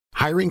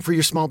Hiring for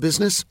your small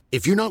business?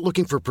 If you're not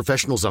looking for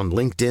professionals on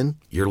LinkedIn,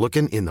 you're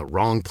looking in the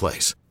wrong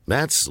place.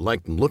 That's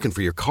like looking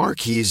for your car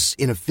keys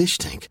in a fish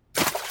tank.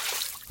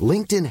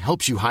 LinkedIn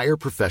helps you hire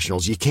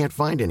professionals you can't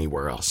find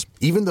anywhere else,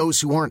 even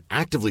those who aren't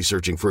actively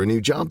searching for a new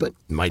job but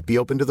might be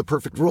open to the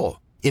perfect role.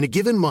 In a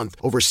given month,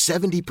 over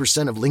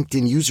 70% of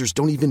LinkedIn users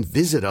don't even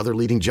visit other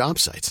leading job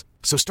sites.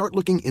 So start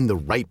looking in the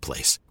right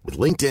place. With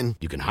LinkedIn,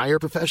 you can hire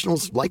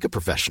professionals like a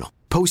professional.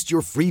 Post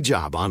your free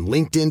job on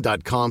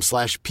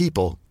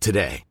linkedin.com/people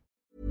today.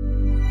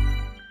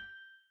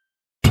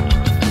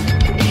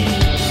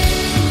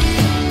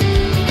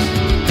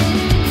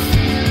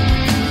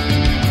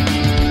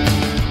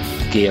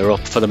 Gear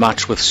up for the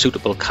match with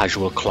suitable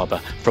casual clobber.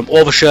 From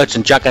overshirts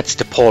and jackets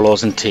to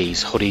polos and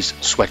tees, hoodies,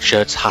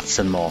 sweatshirts, hats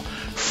and more.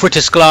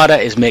 Fritisglada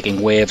is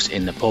making waves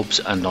in the pubs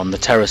and on the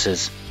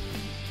terraces.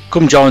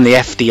 Come join the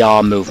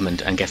FDR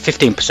movement and get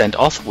 15%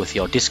 off with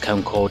your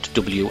discount code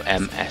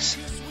WMS.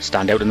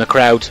 Stand out in the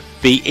crowd,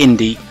 be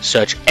indie,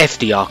 search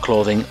FDR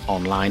clothing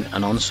online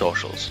and on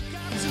socials.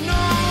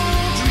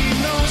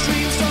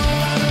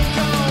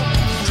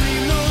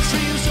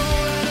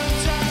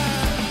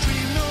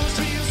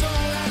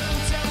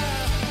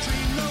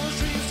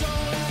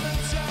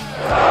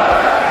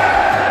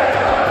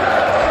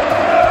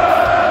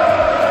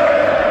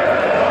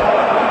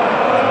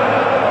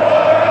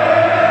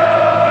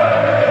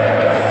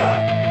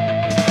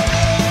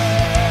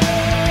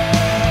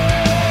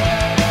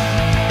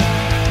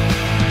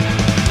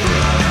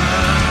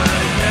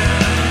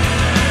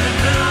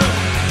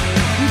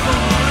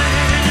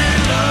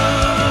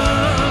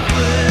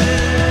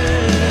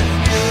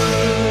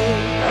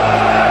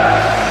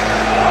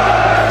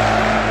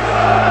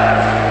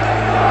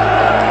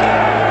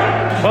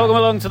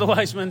 To the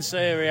Wise Men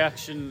Say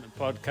Reaction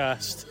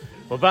podcast.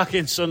 We're back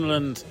in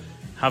Sunderland,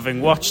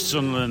 having watched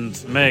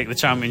Sunderland make the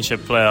Championship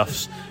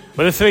playoffs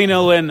with a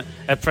 3-0 win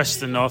at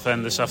Preston North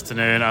End this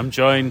afternoon. I'm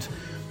joined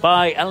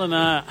by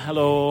Eleanor.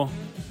 Hello.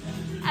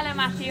 Hello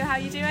Matthew, how are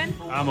you doing?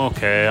 I'm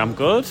okay, I'm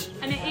good.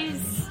 And it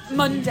is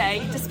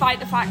Monday, despite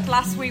the fact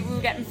last week we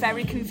were getting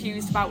very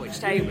confused about which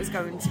day it was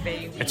going to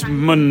be. It's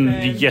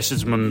Monday. Yes,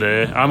 it's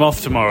Monday. I'm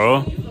off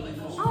tomorrow,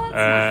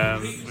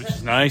 nice. Which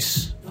is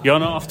nice. You're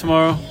not off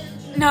tomorrow?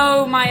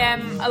 No, my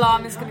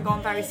alarm is going to go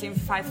on very soon for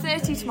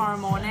 5:30 tomorrow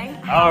morning.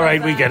 All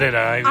right, we get it.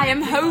 I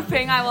am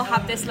hoping I will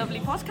have this lovely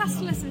podcast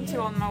to listen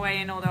to on my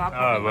way in, although I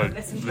probably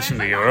won't listen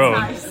to your own.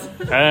 Nice.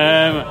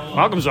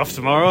 Malcolm's off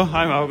tomorrow.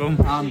 Hi, Malcolm.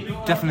 I'm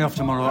definitely off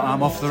tomorrow.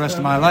 I'm off for the rest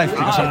of my life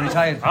because I'm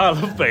retired. I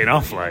love being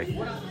off, like.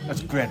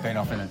 That's great being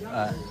off, isn't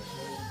it?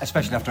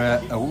 Especially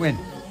after a win.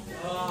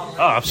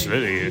 Oh,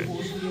 absolutely.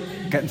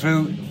 Getting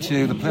through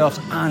to the playoffs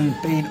and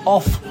being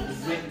off.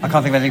 I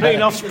can't think of anything better.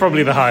 Being off's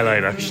probably the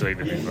highlight, actually,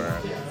 to be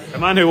fair. The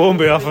man who won't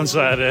be off on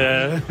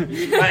Saturday.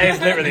 That is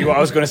literally what I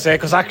was going to say,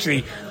 because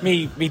actually,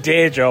 me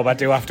day job, I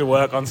do have to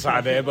work on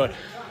Saturday, but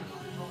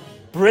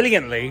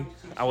brilliantly,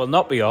 I will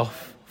not be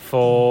off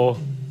for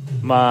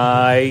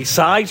my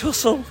side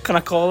hustle. Can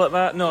I call it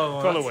that? No.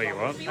 Call it what you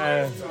want.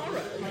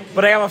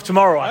 But I am off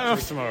tomorrow, actually. I'm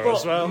off tomorrow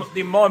as well.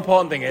 The more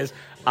important thing is,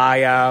 I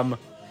am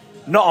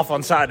not off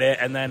on Saturday,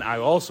 and then I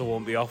also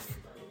won't be off.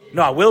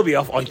 No, I will be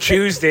off on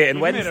Tuesday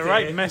and Wednesday. You made a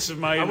right mess of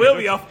my... I will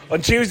be off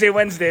on Tuesday,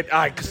 Wednesday.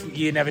 Because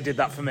you never did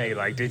that for me,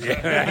 like, did you?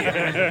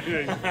 I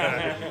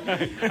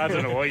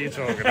don't know what you're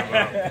talking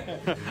about.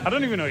 I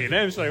don't even know your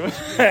name, so...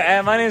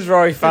 My name's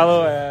Rory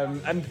Fallow,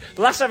 and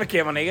the last time I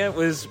came on here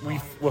was we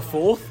were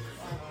fourth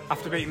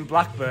after beating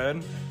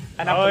Blackburn,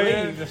 and I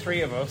believe the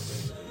three of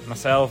us,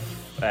 myself,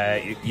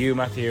 you,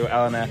 Matthew,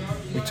 Eleanor,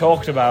 we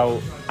talked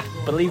about, I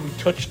believe we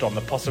touched on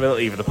the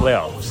possibility of the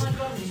playoffs.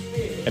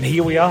 And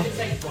here we are, in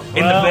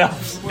the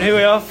playoffs. Here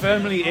we are,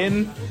 firmly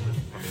in.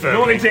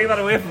 Nobody take that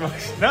away from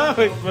us. No,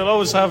 we'll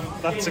always have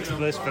that 6th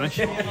place finish.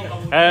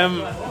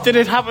 Did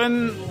it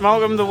happen,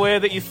 Malcolm, the way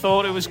that you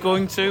thought it was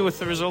going to with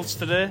the results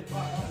today?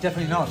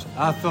 Definitely not.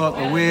 I thought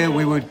the way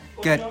we would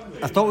get...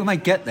 I thought we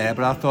might get there,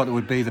 but I thought it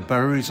would be the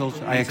Borough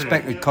result. I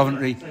expected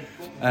Coventry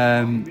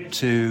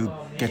to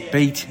get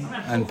beat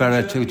and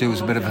Borough to do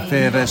us a bit of a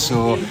favour,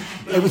 so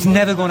it was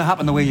never going to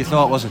happen the way you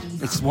thought, was it?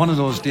 It's one of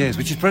those days,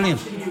 which is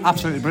brilliant,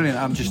 absolutely brilliant.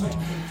 I'm just,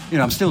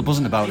 I'm still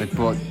buzzing about it,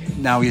 but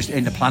now you're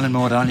into planning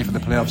mode, aren't you, for the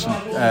playoffs,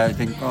 and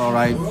think, all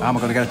right, how am I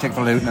going to get a tick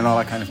for Luton and all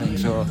that kind of thing,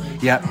 so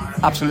yeah,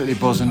 absolutely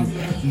buzzing.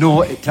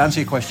 No, to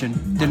answer your question,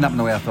 didn't happen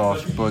the way I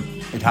thought, but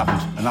it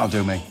happened, and that'll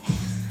do me.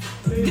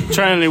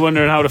 Trying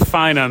wondering how to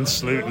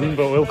finance Luton,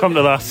 but we'll come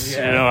to that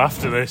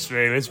after this,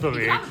 really. It's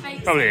probably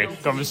a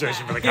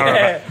conversation for the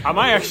caravan. I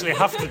might actually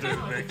have to do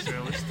the bake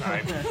sale this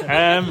time.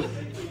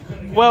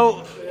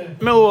 Well,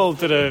 Millwall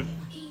did a,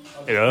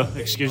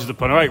 excuse the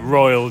pun, a right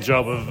royal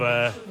job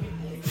of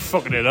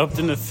fucking it up,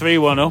 didn't it?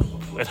 3-1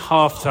 up at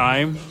half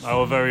time,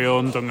 our very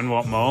own Duncan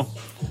Watmore.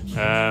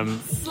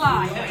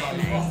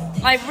 Sly,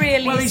 like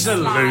really. Well, he's a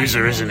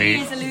loser, isn't he?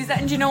 He's a loser,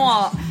 and do you know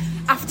what?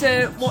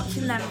 after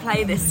watching them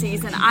play this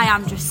season, I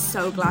am just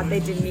so glad they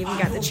didn't even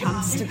get the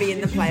chance to be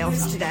in the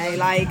playoffs today.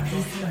 Like,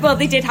 well,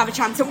 they did have a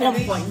chance at one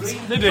point.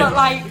 They did.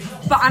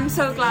 But I'm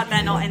so glad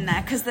they're not in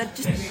there because they're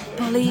just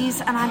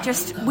bullies,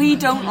 and we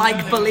don't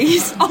like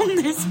bullies on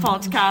this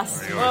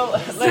podcast. Well,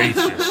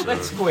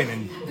 let's go in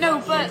and...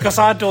 No, but... Because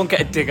I don't get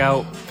to dig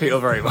out people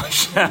very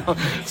much now.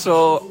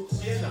 So,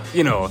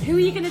 you know... Who are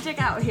you going to dig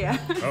out here?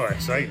 Oh,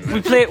 exciting.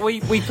 We played...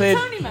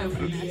 Tony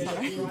Moment.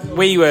 Sorry.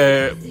 We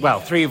were...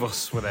 Well, 3 of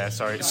us were there,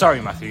 sorry. Sorry,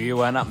 Matthew, you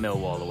weren't at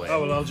Millwall away.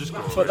 Oh, well, I'll just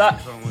go. But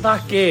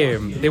that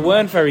game, they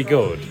weren't very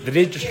good. They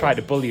did just try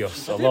to bully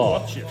us a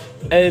lot. Watch it.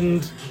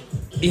 And...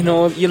 You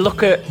know, you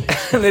look at...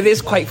 And it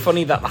is quite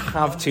funny that they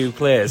have 2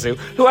 players who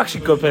are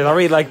actually good players. I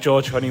really like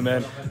George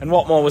Honeyman. And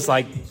Watmore was,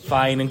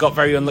 fine and got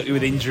very unlucky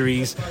with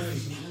injuries.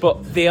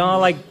 But they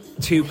are,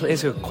 2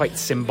 players who are quite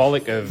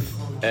symbolic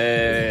of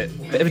a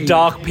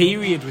dark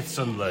period with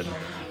Sunderland.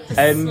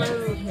 And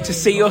to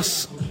see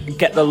us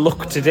get the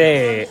look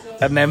today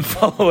and then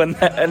following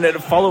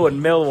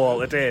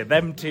Millwall today,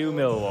 them 2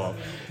 Millwall...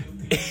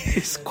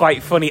 It's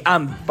quite funny,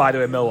 and by the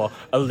way, Millwall,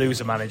 a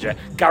loser manager.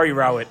 Gary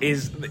Rowett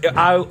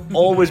I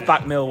always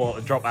back Millwall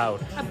to drop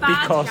out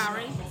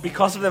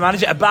because of the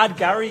manager. A bad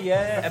Gary,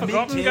 yeah. A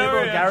mid-table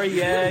Gary,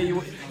 yeah. You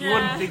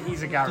wouldn't think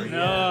he's a Gary.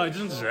 No, he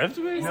doesn't deserve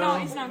to be. He's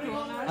not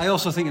cool. I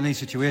also think in these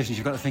situations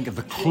you've got to think of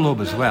the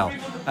club as well.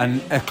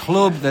 And a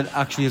club that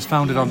actually is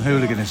founded on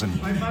hooliganism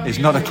is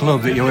not a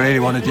club that you really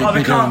want to be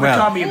doing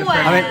well. I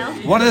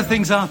mean, one of the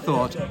things I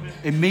thought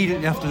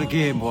immediately after the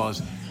game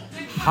was,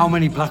 how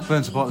many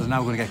Blackburn supporters are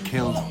now going to get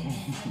killed?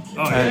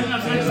 Oh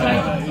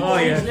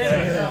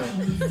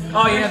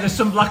yeah, there's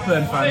some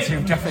Blackburn fans who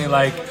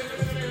definitely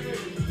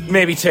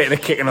maybe take the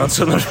kicking on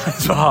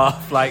Sunderland's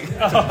behalf, put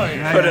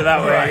it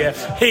that way.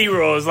 Yeah.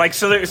 Heroes,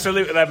 salute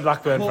to them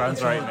Blackburn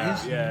fans right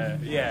now.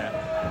 Yeah.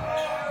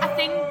 I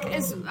think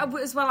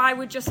as well, I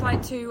would just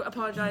like to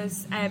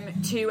apologise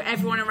to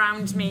everyone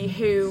around me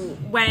who,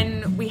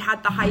 when we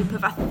had the hype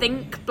of, I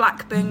think,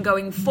 Blackburn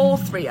going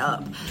 4-3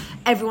 up,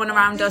 everyone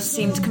around us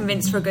seemed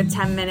convinced for a good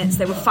 10 minutes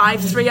they were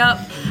 5-3 up,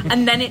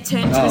 and then it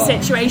turned to a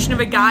situation of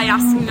a guy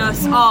asking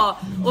us, well,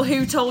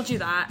 who told you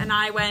that? And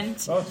I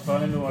went, oh, it's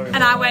fine, don't worry.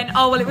 And I went,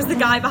 oh, well, it was the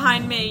guy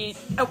behind me,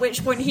 at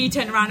which point he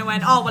turned around and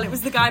went, oh, well, it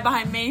was the guy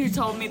behind me who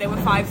told me they were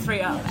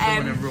 5-3 up.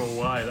 I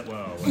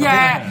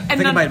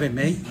think it might have been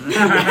me.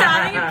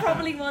 I think it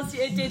probably was.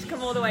 It did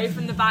come all the way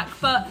from the back,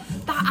 but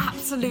that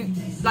absolute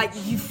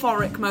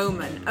euphoric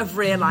moment of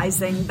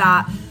realising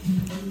that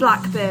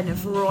Blackburn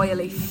have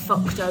royally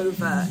fucked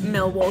over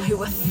Millwall, who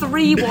were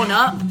 3-1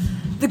 up.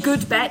 The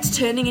good bet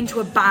turning into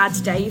a bad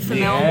day for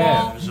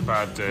Millwall. It was a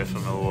bad day for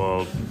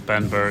Millwall.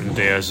 Ben Burton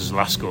Diaz's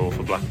last goal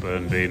for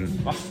Blackburn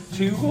being... Last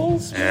 2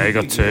 goals? Yeah, he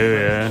got 2,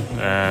 yeah.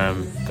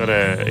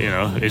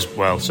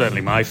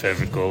 Certainly my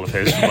favourite goal of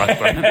his for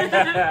Blackburn,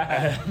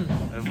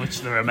 of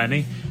which there are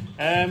many.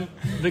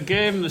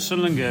 The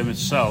Sunderland game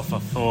itself, I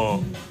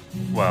thought,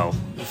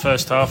 the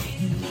first half,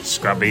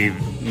 scrappy,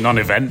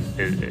 non-event.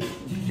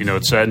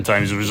 At certain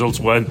times the results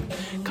weren't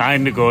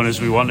kind of going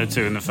as we wanted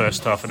to in the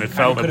first half, and it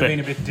felt could have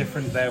been a bit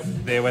different.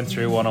 They went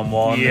through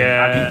 1-on-1.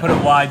 Yeah, he put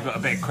it wide, but a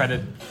bit of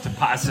credit to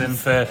Patterson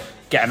for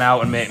getting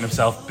out and making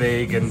himself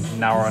big and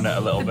narrowing it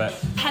a little bit.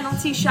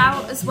 Penalty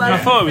shout as well. I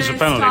thought it was a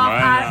penalty,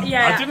 right?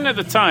 Yeah. I didn't at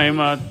the time.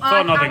 I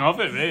thought nothing of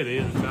it,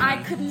 really. I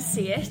couldn't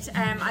see it.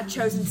 I'd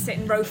chosen to sit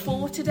in row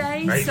 4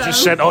 today. Right, so... You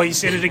just said, you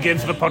said it again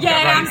for the podcast.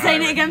 Yeah, right, I'm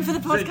saying it again for the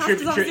podcast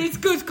because obviously it's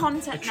good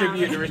content a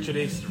tribute to Richard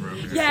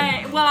Easterbrook.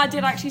 Yeah, well, I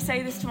did actually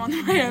say this to him on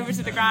the way over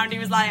to the ground. He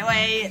was like,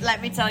 wait,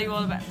 let me tell you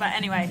all about it. But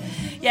anyway,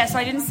 yeah, so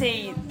I didn't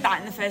see that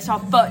in the first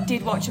half, but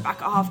did watch it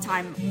back at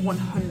half-time,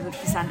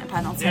 100% a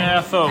penalty. Yeah,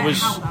 I thought it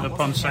was,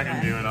 upon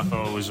second viewing, I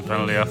thought it was a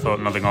penalty. I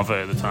thought nothing of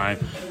it at the time.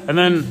 And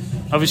then,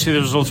 obviously, the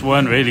results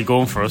weren't really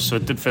going for us, so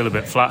it did feel a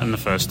bit flat in the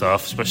first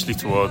half, especially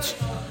towards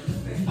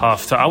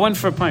half-time. I went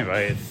for a pint,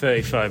 right, at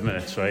 35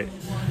 minutes, right?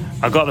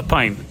 I got the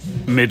pint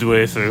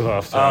midway through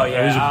half-time. Oh,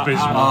 yeah. It was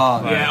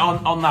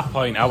abysmal. On that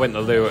point, I went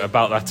to Lou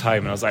about that time,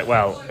 and I was like,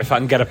 well, if I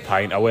can get a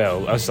pint, I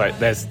will. I was like,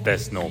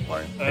 there's no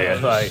point here.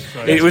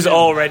 It was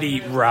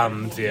already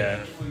rammed,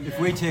 yeah. If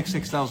we take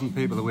 6,000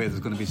 people away, there's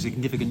going to be a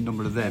significant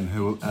number of them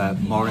who are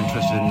more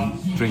interested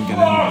in drinking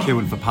and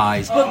queuing for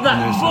pies.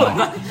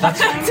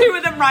 That's 2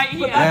 of them right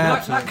here.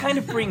 That kind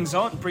of brings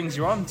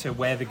you on to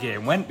where the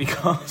game went,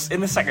 because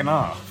in the second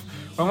half,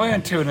 when we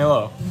went 2-0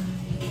 up,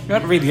 you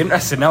weren't really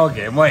interested in our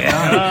game, were you?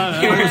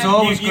 It was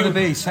always going to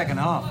be second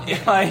half.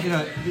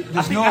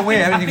 There's no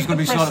way everything's going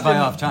to be sorted by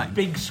half time.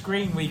 Big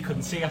screen we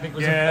couldn't see, I think,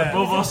 was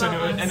above us,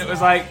 and it was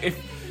like,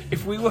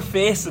 if we were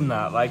facing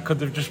that, could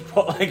they've just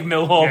put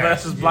Millwall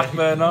versus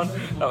Blackburn on?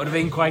 That would have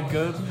been quite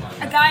good.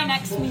 A guy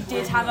next to me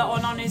did have it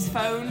on his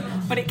phone,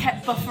 but it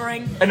kept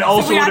buffering. And it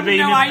also would have been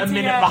a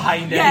minute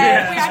behind it.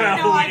 Yeah, we had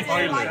no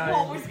idea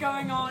what was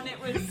going on. It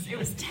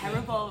was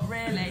terrible,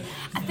 really.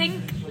 I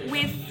think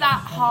with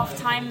that half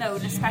time though,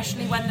 and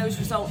especially when those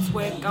results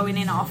weren't going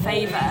in our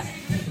favour,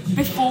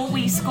 before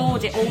we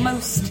scored, it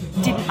almost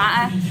didn't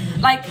matter.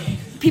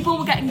 People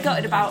were getting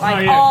gutted about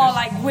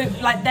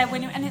they're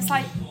winning, and it's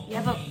like,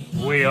 yeah, but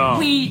we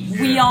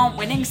aren't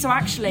winning. So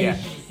actually,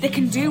 they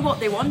can do what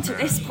they want at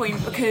this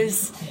point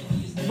because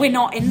we're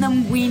not in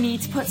them. We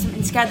need to put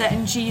something together,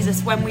 and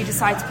Jesus, when we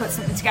decide to put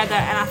something together,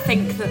 and I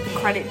think that the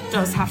credit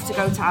does have to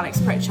go to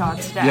Alex Pritchard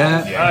today.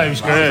 Yeah, he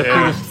was great.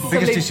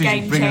 Biggest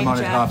decision, bring him on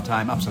at half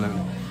time,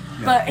 absolutely.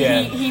 Yeah. But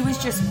he was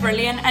just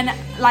brilliant, and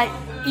like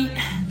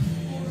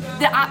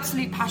the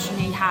absolute passion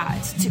he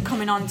had to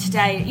coming on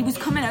today. He was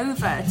coming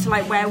over to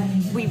like where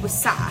we were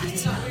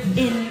sat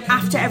in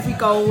after every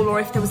goal,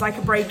 or if there was like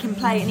a break in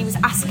play, and he was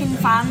asking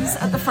fans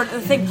at the front of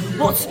the thing,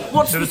 what's the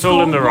score?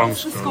 Told him the wrong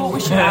what's the score we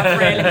should have,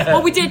 really?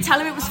 Well, we did tell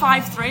him it was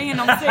 5-3,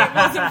 and obviously it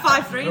wasn't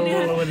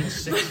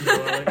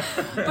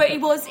 5-3. But he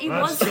was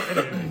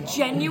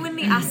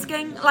genuinely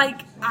asking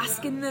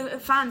the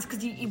fans,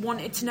 because he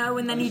wanted to know,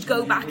 and then he'd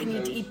go back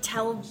and he'd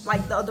tell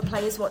like the other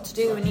players what to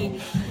do, and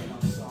he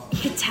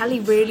could tell he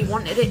really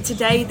wanted it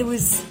today.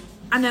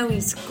 I know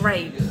he's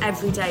great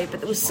every day,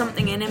 but there was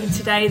something in him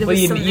today. There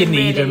was something you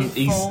need really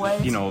him.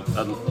 forward.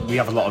 We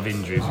have a lot of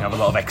injuries. We have a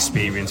lot of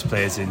experienced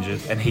players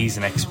injured, and he's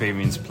an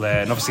experienced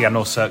player. And obviously, I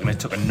know Cirkin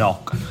took a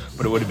knock,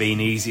 but it would have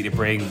been easy to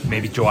bring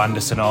maybe Joe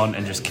Anderson on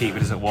and just keep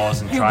it as it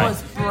was and try. He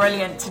was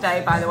brilliant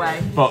today, by the way.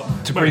 But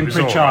to bring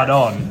Pritchard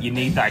on, you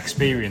need that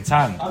experience.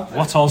 And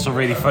what's also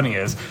really funny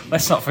is,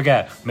 let's not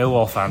forget,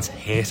 Millwall fans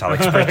hate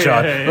Alex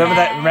Pritchard.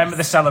 Remember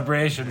the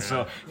celebration.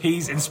 So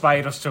he's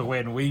inspired us to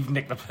win. We've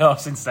nicked the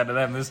playoffs instead of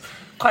them. There's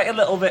quite a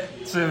little bit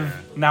of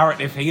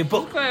narrative here,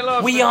 but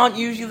we aren't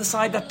usually the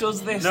side that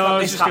does this.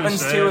 This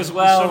happens to as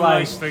well. Some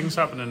nice things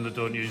happening that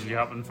don't usually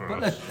happen for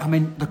us. I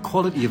mean, the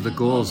quality of the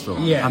goals, though.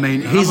 Yeah. I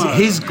mean,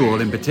 his goal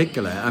in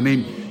particular. I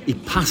mean, he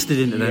passed it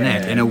into the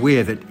net in a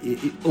way that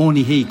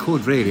only he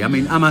could, really. I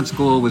mean, Ahmad's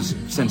goal was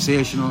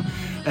sensational,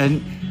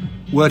 and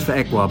word for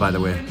Ekwa, by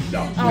the way.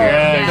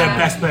 The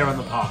best player on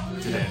the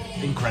park today.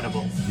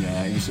 Incredible.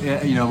 Yeah,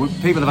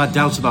 people have had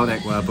doubts about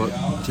Ekwa, but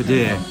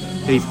today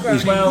he's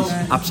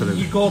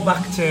absolutely. You go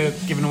back to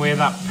giving away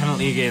that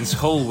penalty against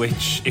Hull,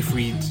 which if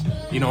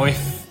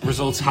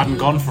results hadn't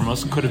gone from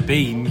us, could have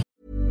been.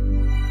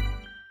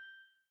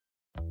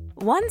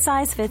 One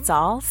size fits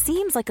all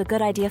seems like a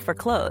good idea for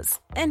clothes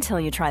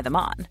until you try them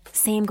on.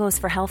 Same goes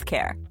for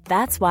healthcare.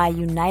 That's why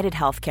United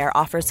Healthcare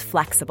offers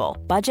flexible,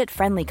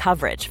 budget-friendly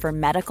coverage for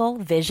medical,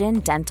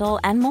 vision,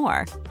 dental, and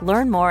more.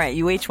 Learn more at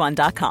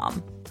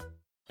uh1.com.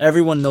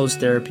 Everyone knows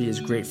therapy is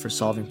great for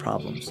solving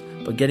problems,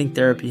 but getting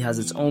therapy has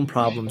its own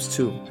problems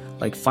too,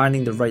 like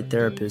finding the right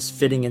therapist,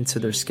 fitting into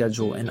their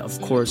schedule, and of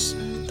course,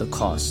 the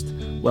cost.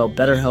 Well,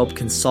 BetterHelp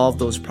can solve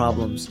those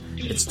problems.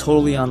 It's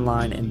totally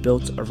online and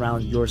built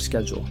around your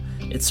schedule.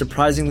 It's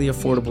surprisingly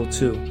affordable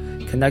too.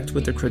 Connect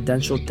with a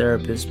credentialed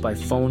therapist by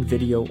phone,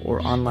 video, or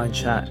online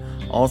chat,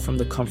 all from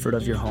the comfort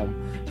of your home.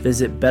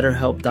 Visit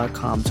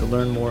BetterHelp.com to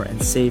learn more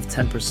and save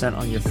 10%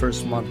 on your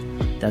first month.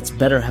 That's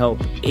BetterHelp,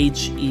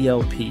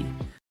 H-E-L-P.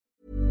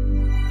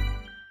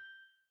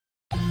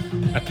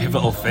 A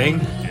pivotal thing,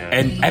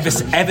 and ever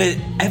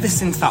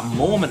since that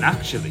moment,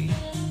 actually,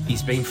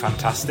 he's been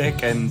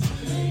fantastic. And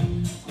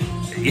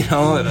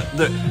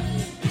the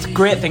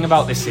great thing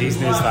about this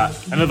season is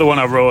that another one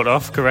I wrote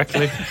off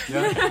correctly.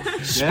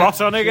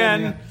 Spot on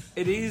again. Yeah.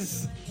 It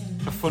is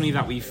funny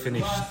that we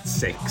finished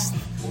sixth,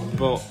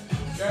 but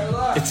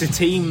it's a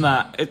team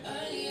that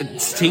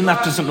it's a team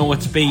that doesn't know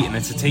what to beat, and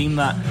it's a team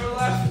that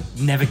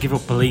never give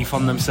up belief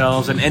on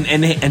themselves, and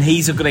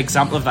he's a good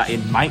example of that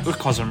in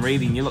microcosm,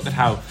 really. And you look at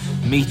how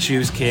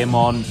Michu's came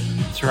on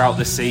throughout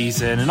the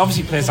season, and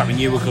obviously players that we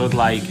knew were good,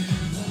 like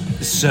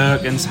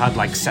Cirkin's had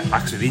like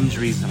setbacks with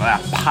injuries and like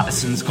that.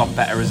 Patterson's got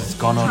better as it's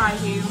gone on. A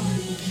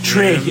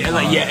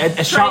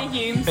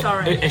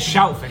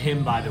shout for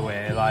him, by the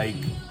way. Like,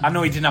 I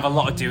know he didn't have a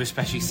lot to do,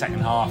 especially second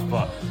half,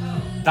 but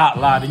that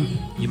lad, and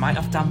you might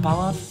have Dan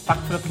Ballard back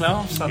for the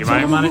playoffs. That's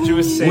what the manager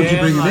was saying. Would you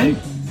bring him in?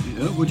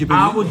 Would you bring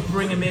him in? I would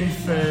bring him in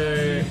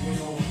for.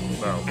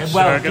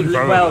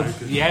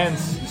 And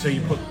so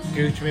you put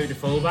Gooch maybe the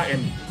fullback,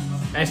 and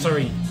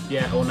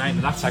or night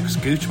to that side, because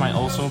Gooch might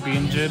also be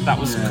injured. That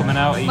was coming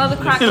out. The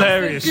crack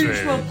is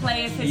Gooch will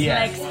play if his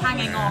legs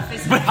hanging off.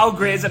 But how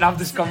great is it to have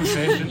this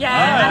conversation?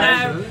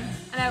 I know.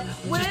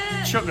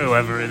 Just chuck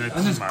whoever in it.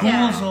 And there's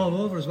goals all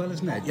over as well,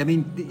 isn't it? I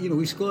mean,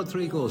 we scored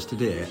 3 goals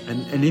today,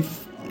 and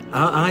if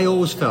I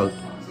always felt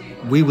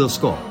we will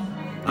score.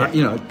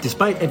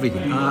 Despite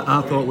everything,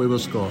 I thought we will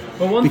score.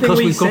 But one thing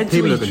we said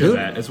to each other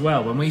as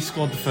well when we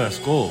scored the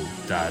first goal,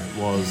 Dad,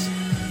 was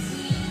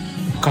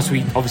because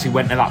we obviously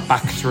went to that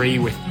back 3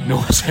 with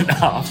no centre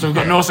half. So we've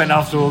got no centre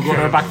half, so we'll go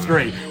to a back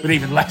 3 with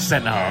even less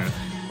centre half.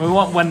 When we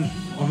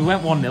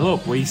went 1-0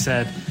 up, we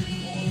said,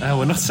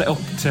 we're not set up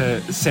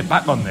to sit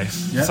back on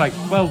this. It's like,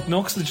 well,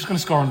 no, because they're just going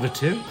to score another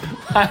 2.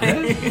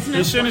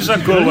 As soon as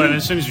that goal went,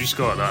 as soon as we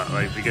scored that,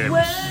 the game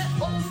was...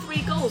 Were all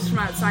 3 goals from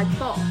outside the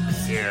box?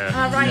 Yeah. Am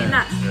I right in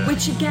that? Yeah.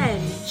 Which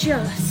again,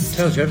 just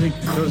tells you everything.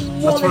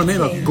 That's what I mean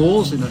about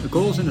goals in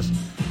us.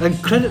 And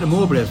credit to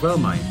Mowbray as well,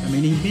 mate. I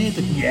mean, he made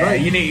it. Yeah,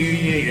 right. you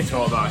need to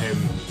talk about him.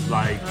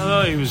 I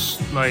thought he was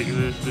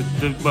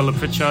the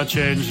Pritchard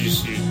change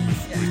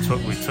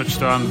we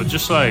touched on, but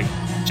just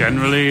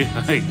generally,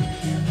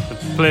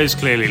 players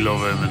clearly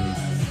love him,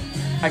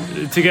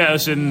 and to get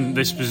us in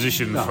this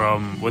position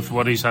with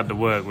what he's had to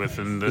work with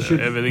and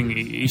everything,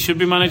 he should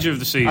be manager of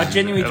the season. I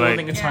genuinely don't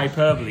think it's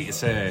hyperbole to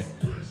say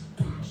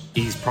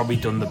he's probably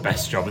done the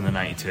best job in the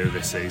 92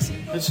 this season.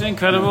 It's an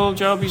incredible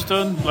job he's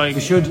done. Like,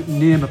 we should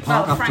name a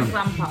park after him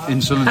in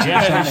Sunderland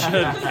City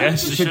Centre.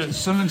 Yes, we should.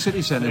 Sunderland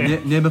City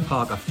Centre, name a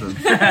park after him.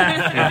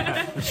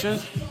 We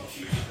should.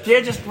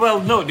 Yeah,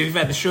 to be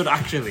fair, they should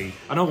actually.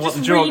 I know what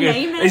the joke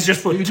is.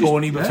 Just put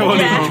Tony before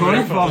Tony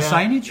for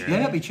signage. Yeah,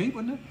 that'd be cheap,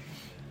 wouldn't it?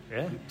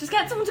 Yeah. Just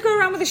get someone to go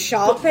around with a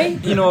Sharpie.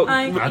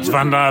 That's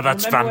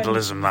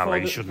vandalism. That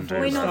you shouldn't do.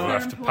 We'll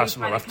have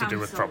to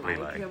do it properly.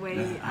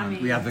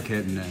 We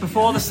advocate in there.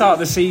 Before the start of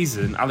the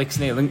season, Alex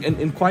Neil,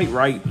 and quite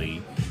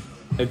rightly,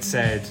 had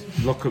said,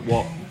 "Look at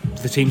what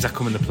the teams that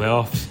come in the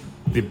playoffs.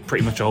 They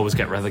pretty much always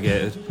get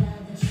relegated."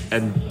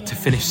 And to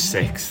finish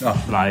 6th,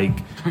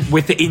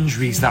 with the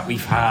injuries that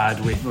we've had,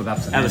 with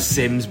Ellis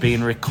Sims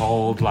being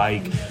recalled,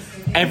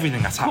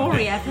 everything that's happened.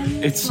 Corey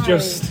Evans. It's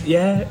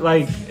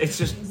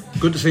just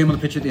good to see him on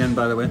the pitch at the end,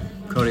 by the way.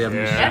 Corey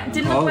Evans. Yeah,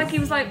 didn't look like he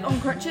was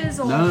on crutches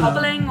or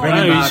hobbling.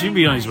 No, he should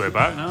be on his way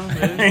back now.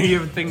 Yeah.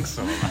 You would think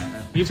so.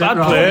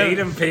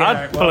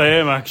 I'd play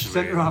him actually.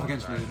 Centre half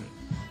against me.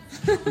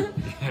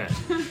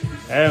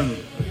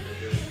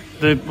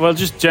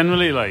 Just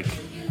generally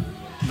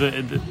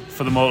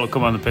for them all to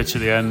come on the pitch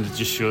at the end, it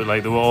just showed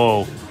they were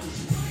all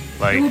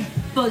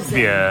buzzing.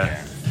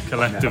 Yeah,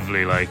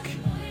 collectively Well,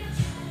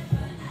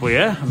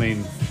 yeah, I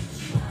mean,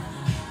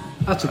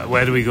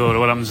 where do we go?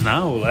 What happens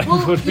now?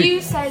 You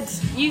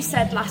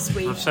said last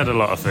week. I've said a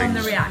lot of things on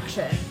the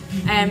reaction.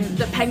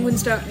 That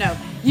penguins don't know.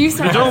 You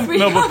said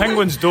but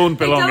penguins don't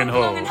belong in Hull. They don't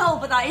belong in Hull,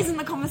 but that isn't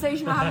the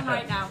conversation we're having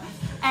right now.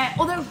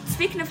 Although,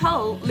 speaking of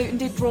Hull, Luton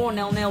did draw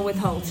 0-0 with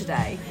Hull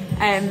today.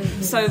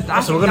 So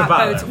I think that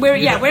bodes. We're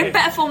in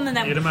better form than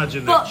them. You'd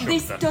imagine but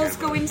this does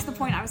go into the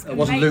point I was going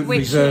to make, Luton which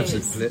reserves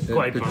is...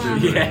 quite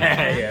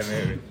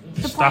maybe.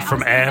 Staff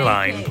from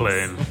airline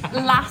plane.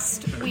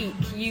 Last week,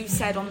 you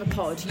said on the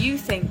pod, you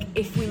think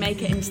if we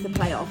make it into the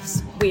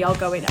playoffs, we are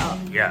going up.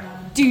 Yeah.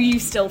 Do you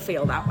still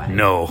feel that way?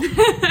 No.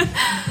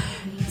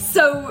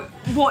 So,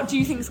 what do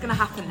you think is going to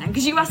happen then?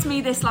 Because you asked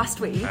me this last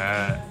week.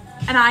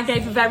 And I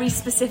gave a very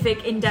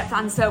specific, in-depth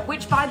answer,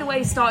 which, by the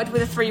way, started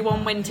with a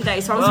 3-1 win today.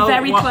 So I was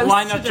very close.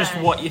 Why not just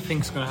what you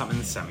think's going to happen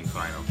in the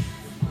semi-final?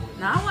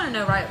 No, I want to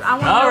know. I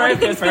want to know what you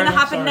think's going to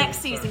happen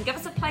next season. Give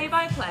us a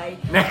play-by-play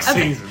next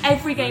season.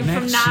 Every game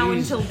from now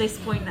until this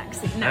point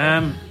next season.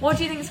 No. What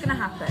do you think is going to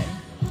happen?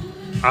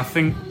 I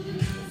think.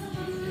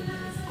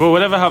 Well,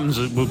 whatever happens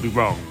will be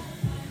wrong.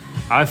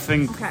 I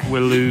think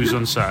we'll lose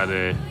on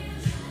Saturday,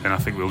 and I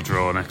think we'll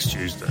draw next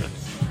Tuesday.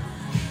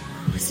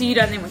 So you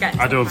don't think we'll get it?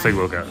 I don't think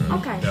we'll get it.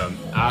 Okay.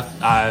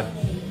 I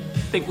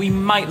think we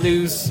might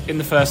lose in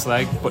the first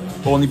leg, but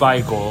only by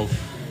a goal.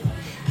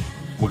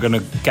 We're going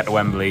to get to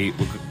Wembley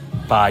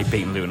by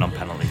beating Luton on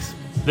penalties.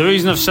 The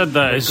reason I've said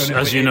that is,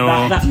 as you know,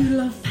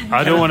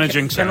 I don't want to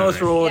jinx it.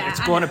 Kenilworth Road,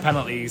 it's going to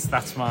penalties.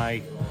 That's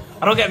my...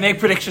 I don't get to make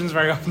predictions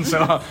very often,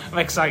 so I'm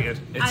excited.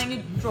 I think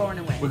you're drawing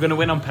away. We're going to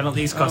win on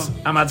penalties because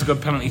Ahmad's a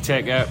good penalty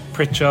taker.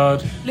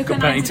 Pritchard, good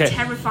penalty taker.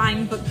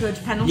 Terrifying but good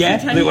penalty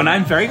taker. Yeah, Luton,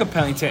 I'm very good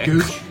penalty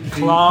taker.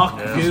 Clark,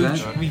 Gooch.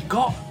 Yeah. We've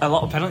got a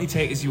lot of penalty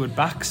takers you would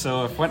back,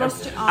 so if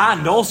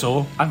and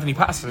also Anthony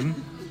Patterson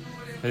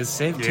has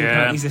saved 2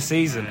 penalties this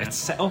season. It's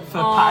set up for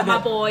my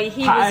boy.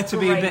 He was to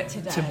be a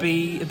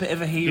bit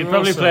of a hero. You'd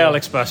probably play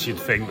Alex Bass, you'd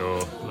think,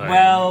 though.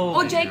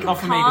 Or Jacob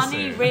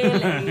Carney, really.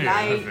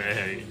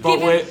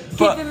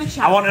 Give him a chance.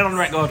 I want it on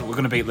record. We're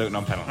going to beat Luton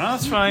on penalties. No,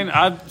 that's fine.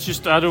 I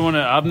don't want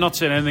to. I'm not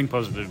saying anything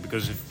positive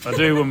because if I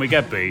do, when we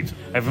get beat,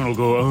 everyone will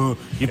go, "Oh,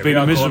 you've been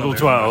a miserable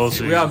twat all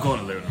season." We are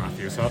going to Luton,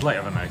 Matthew. So I'd like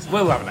to have a nice.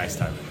 We'll have a nice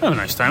time. Have a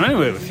nice time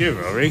anyway with you,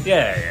 Rory.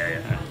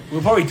 Yeah.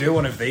 We'll probably do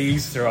one of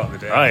these throughout the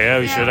day. Oh yeah,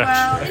 we should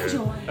actually.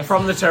 Enjoy.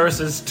 From the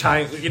terraces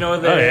time, the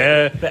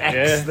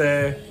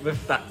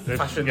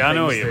fashion. Yeah, I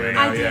know what you mean.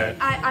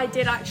 I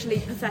did actually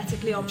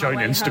pathetically on Join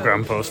my way Instagram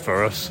home, post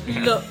for us.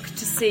 look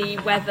to see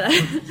whether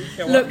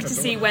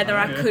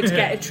I could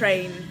get a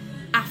train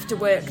after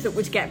work that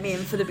would get me in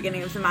for the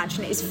beginning of the match,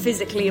 and it is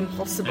physically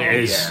impossible. It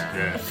is.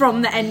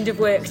 From the end of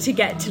work to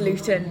get to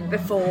Luton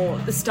before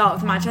the start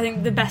of the match. I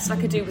think the best I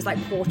could do was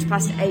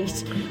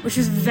 8:15, which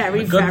was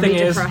very, very depressing. The good thing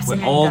is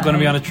we're all going to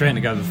be on a train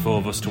together, the 4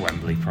 of us, to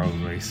Wembley,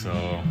 probably.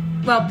 So.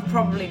 Well,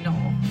 probably not,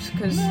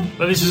 because.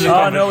 But this is. We've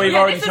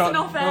already talked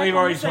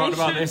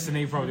about this, and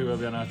he probably will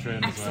be on our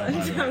train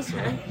as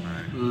well.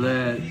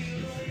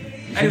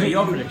 Anyway,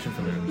 your prediction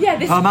for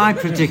Luton? My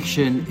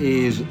prediction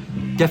is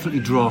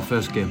definitely draw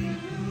first game,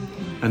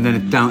 and then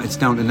it's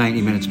down to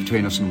 90 minutes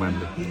between us and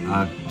Wembley.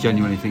 I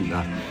genuinely think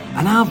that.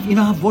 And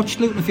I've watched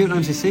Luton a few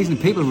times this season.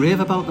 People rave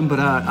about them, but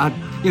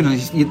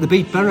they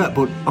beat Borough,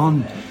 but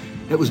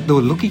they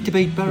were lucky to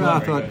beat Borough. I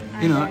thought,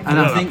 and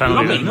I think they're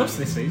not beating us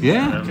this season.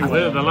 Yeah,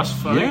 the last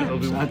 5. Yeah,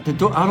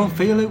 I don't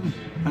fear Luton.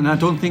 And I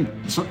don't think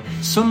the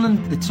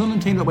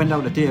Sunderland team that went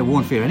out today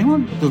won't fear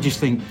anyone. They'll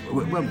just think,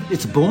 well,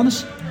 it's a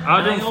bonus.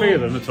 I don't fear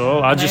them at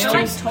all. I just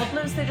they're think like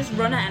toddlers. They just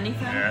run at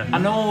anything. Yeah. I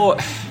know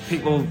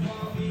people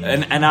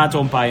and I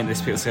don't buy into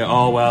this. People say,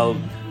 oh well,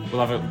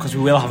 because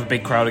we will have a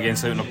big crowd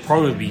against Luton. It'll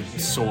probably be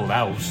sold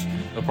out.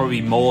 It'll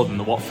probably be more than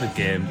the Watford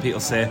game.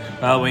 People say,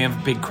 well, when you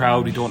have a big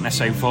crowd, we don't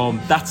necessarily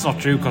perform. That's not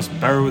true, because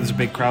Borough was a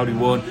big crowd, we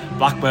won.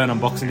 Blackburn on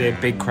Boxing Day,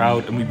 big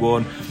crowd, and we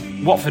won.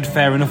 Watford,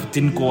 fair enough, it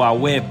didn't go our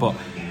way, but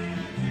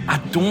I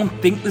don't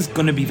think there's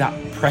going to be that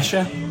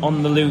pressure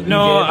on the Luton game.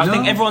 I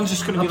think everyone's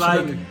just going to be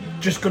like,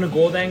 just going to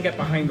go there and get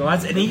behind the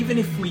lads. And even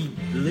if we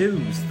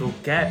lose, they'll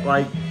get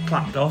like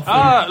clapped off.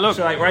 Look,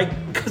 so, like, right,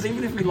 because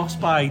even if we lost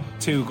by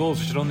 2 goals,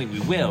 which I don't think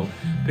we will,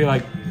 be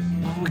like,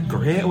 we're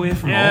great away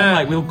from home.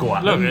 Like, we'll go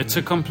at them. Look, it's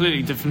a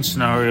completely different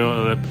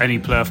scenario than any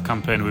playoff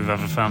campaign we've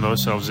ever found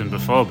ourselves in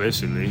before,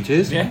 basically. It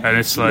is. Yeah. And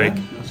it's like,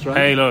 that's right.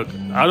 hey, look,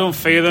 I don't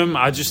fear them.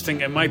 I just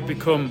think it might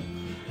become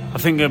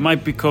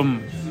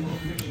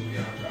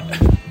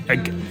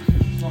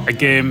a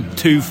game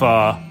too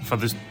far for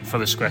the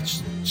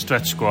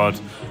stretch squad.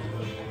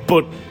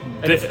 But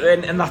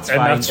and that's fine.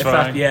 That's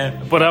fine.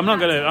 Yeah. But I'm not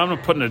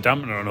putting a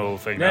dampener on the whole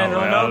thing.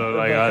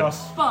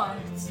 But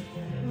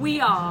we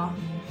are.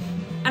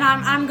 And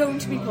I'm going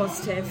to be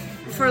positive,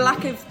 for a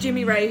lack of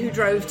Jimmy Ray, who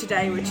drove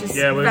today, which is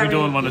we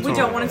don't want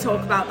to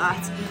talk about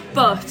that.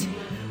 But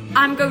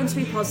I'm going to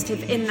be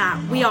positive in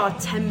that we are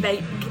 10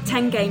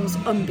 games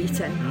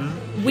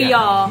unbeaten. We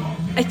are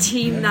a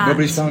team that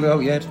nobody's found out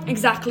yet.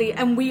 Exactly,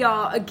 and we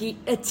are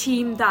a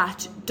team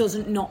that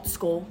doesn't not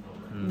score.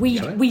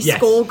 We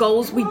score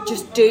goals. We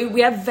just do.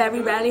 We have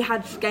very rarely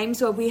had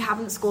games where we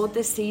haven't scored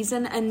this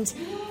season, and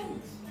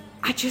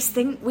I just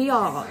think we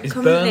are. Is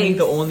Burnley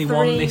the only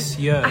one this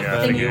year?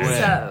 I think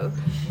so.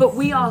 But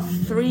we are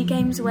 3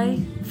 games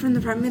away from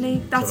the Premier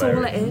League. That's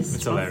all it is.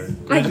 It's hilarious.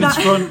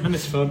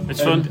 It's fun.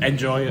 It's fun.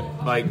 Enjoy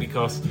it,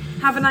 because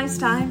have a nice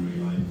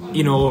time.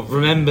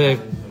 Remember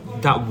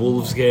that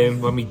Wolves game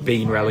when we'd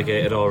been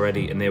relegated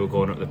already, and they were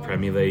going up to the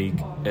Premier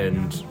League,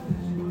 and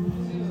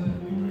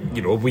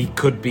we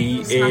could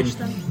be Smash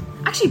them.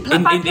 Actually,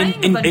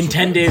 in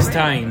 10 days'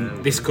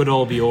 time, this could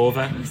all be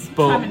over.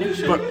 But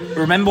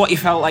remember what you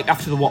felt like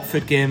after the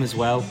Watford game as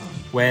well,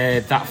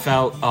 where that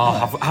felt,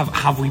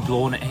 have we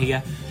blown it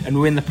here? And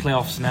we're in the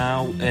playoffs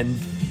now, and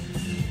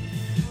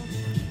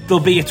there'll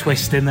be a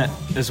twist in it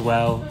as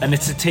well. And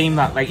it's a team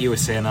that, like you were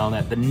saying,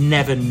 Alnett, they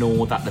never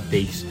know that they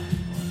beat.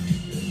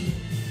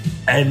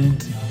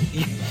 And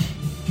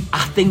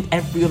I think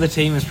every other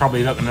team is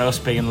probably looking at us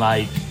being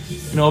like,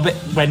 a bit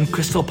when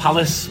Crystal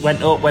Palace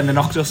went up, when they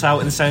knocked us out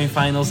in the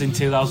semi-finals in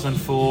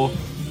 2004.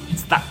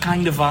 It's that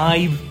kind of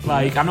vibe.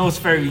 Like, I know it's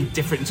very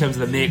different in terms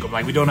of the makeup.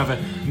 Like, we don't have a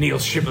Neil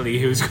Shipley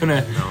who's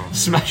gonna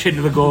smash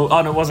into the goal.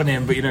 Oh no, it wasn't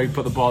him, but he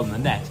put the ball in the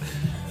net.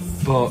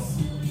 But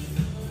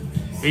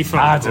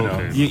I don't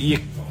know. You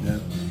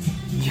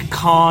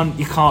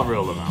can't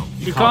rule them out.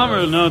 You can't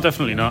rule. No,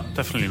 definitely not.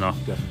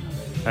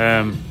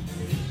 Yeah.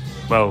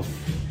 Well,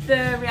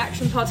 the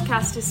Reaction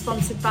Podcast is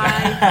sponsored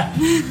by.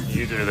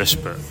 You do this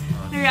bit.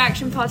 The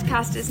Reaction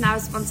Podcast is now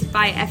sponsored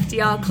by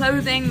FDR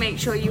Clothing. Make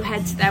sure you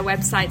head to their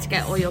website to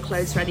get all your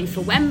clothes ready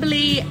for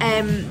Wembley.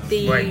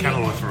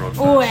 Kenilworth Road.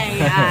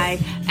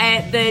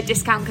 The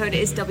discount code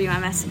is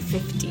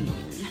WMS15.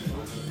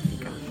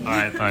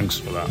 Alright, thanks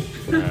for that.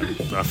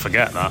 I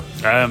forget that.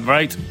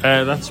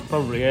 That's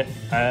probably it.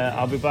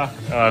 I'll be back.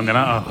 I'm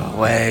gonna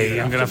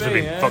have to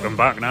be fucking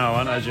back now,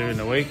 aren't I, during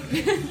the week?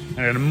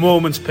 And in a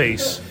moment's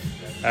peace.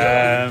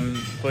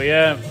 But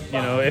yeah,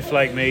 if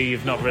like me,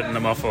 you've not written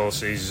them off all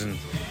season,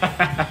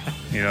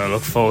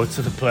 look forward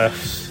to the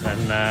playoffs.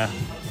 And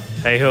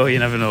hey ho, you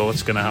never know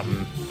what's going to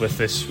happen with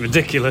this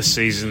ridiculous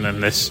season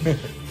and this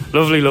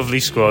lovely, lovely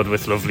squad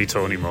with lovely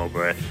Tony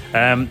Mowbray.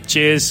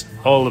 Cheers,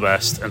 all the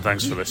best, and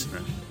thanks for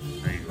listening.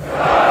 There you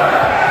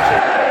go.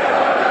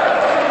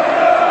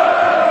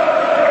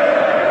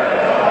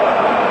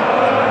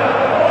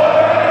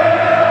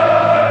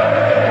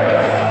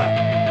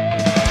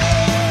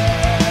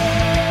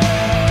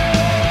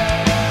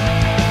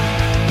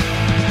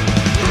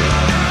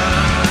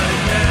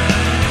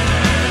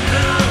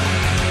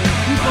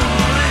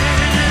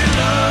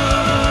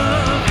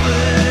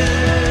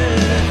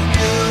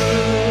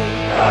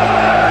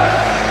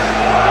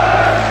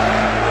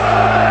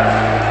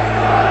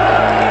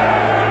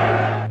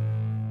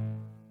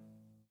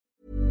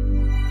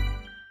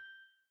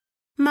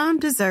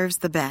 Deserves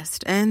the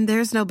best, and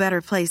there's no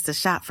better place to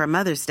shop for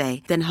Mother's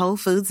Day than Whole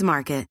Foods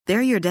Market.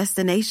 They're your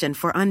destination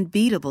for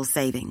unbeatable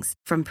savings,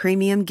 from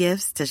premium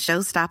gifts to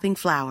show-stopping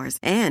flowers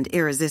and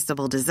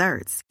irresistible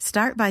desserts.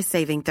 Start by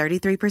saving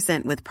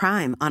 33% with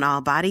Prime on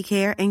all body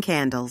care and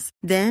candles.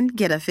 Then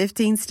get a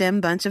 15-stem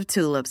bunch of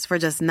tulips for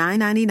just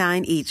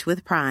 $9.99 each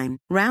with Prime.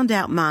 Round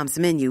out Mom's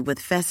menu with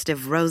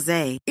festive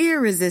rosé,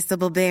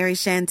 irresistible berry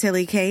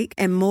chantilly cake,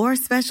 and more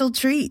special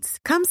treats.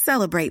 Come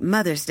celebrate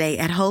Mother's Day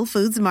at Whole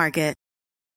Foods Market.